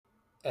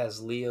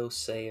As Leo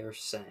Sayer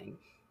sang,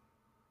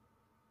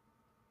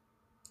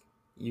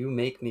 "You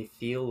make me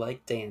feel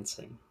like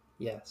dancing."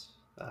 Yes,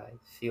 I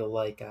feel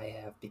like I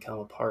have become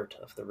a part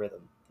of the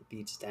rhythm that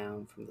beats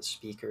down from the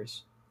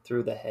speakers,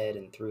 through the head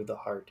and through the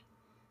heart.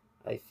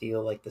 I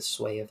feel like the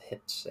sway of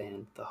hips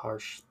and the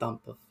harsh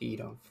thump of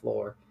feet on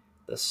floor,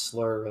 the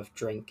slur of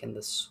drink and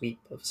the sweep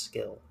of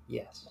skill.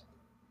 Yes,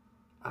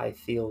 I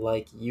feel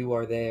like you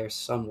are there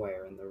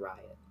somewhere in the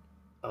riot.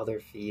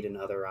 Other feet and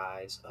other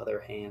eyes,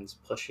 other hands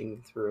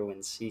pushing through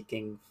and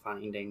seeking,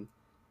 finding,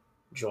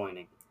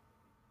 joining.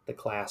 The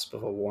clasp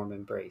of a warm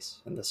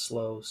embrace and the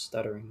slow,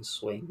 stuttering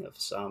swing of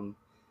some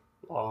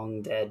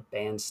long dead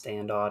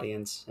bandstand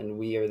audience, and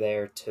we are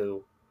there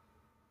too,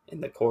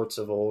 in the courts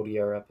of old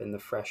Europe, in the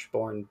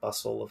fresh-born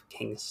bustle of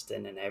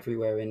Kingston, and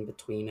everywhere in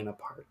between and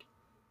apart.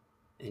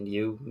 And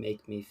you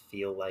make me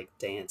feel like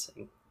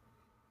dancing,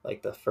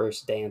 like the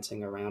first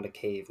dancing around a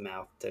cave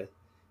mouth to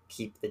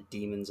keep the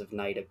demons of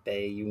night at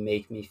bay. You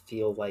make me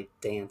feel like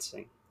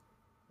dancing,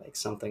 like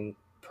something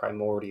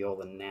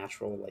primordial and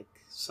natural, like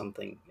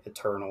something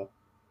eternal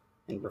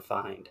and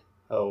refined.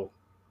 Oh,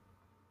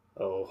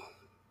 oh,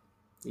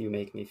 you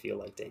make me feel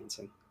like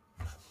dancing.